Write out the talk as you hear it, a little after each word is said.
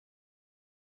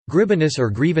Gribenes or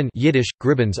griven Yiddish,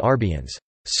 gribens arbians,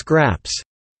 scraps.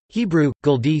 Hebrew,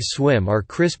 guldi swim are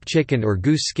crisp chicken or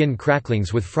goose skin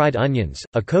cracklings with fried onions,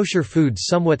 a kosher food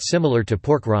somewhat similar to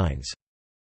pork rinds.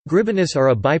 Gribenes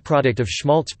are a byproduct of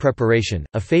schmaltz preparation,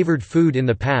 a favored food in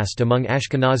the past among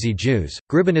Ashkenazi Jews.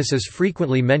 Gribenes is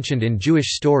frequently mentioned in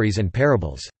Jewish stories and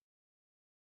parables.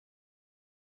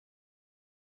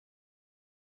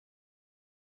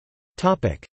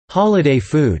 Holiday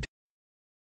food.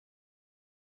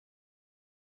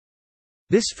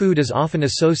 This food is often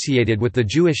associated with the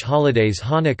Jewish holidays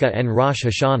Hanukkah and Rosh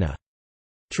Hashanah.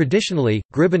 Traditionally,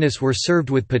 gribenes were served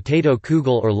with potato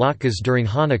kugel or latkes during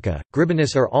Hanukkah.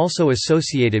 Gribenes are also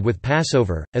associated with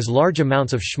Passover, as large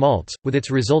amounts of schmaltz, with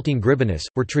its resulting gribenes,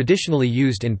 were traditionally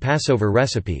used in Passover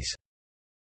recipes.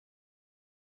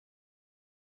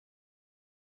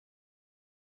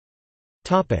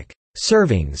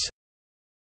 Servings.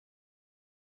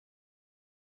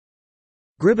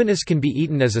 Gribenes can be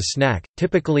eaten as a snack,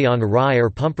 typically on rye or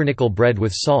pumpernickel bread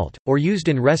with salt, or used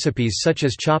in recipes such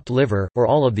as chopped liver, or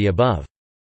all of the above.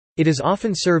 It is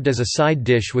often served as a side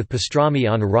dish with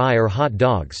pastrami on rye or hot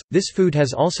dogs. This food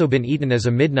has also been eaten as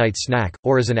a midnight snack,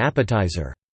 or as an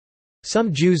appetizer.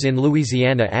 Some Jews in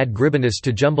Louisiana add gribenes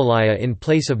to jambalaya in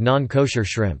place of non-kosher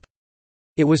shrimp.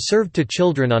 It was served to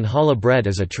children on challah bread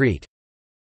as a treat.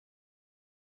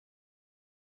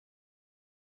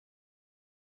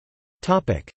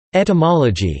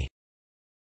 Etymology.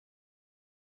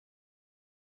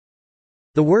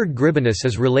 The word gribenes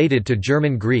is related to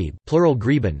German grieb, plural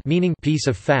grieben, meaning piece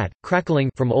of fat,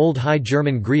 crackling, from Old High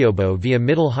German griobo via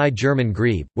Middle High German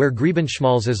grieb, where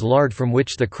griebenschmalz is lard from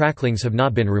which the cracklings have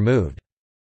not been removed.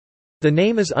 The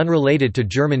name is unrelated to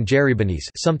German Gribenes,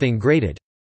 something grated.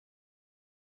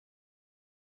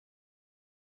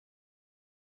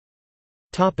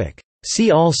 See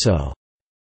also: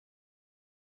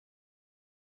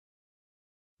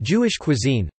 Jewish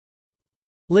cuisine,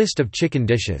 List of chicken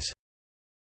dishes.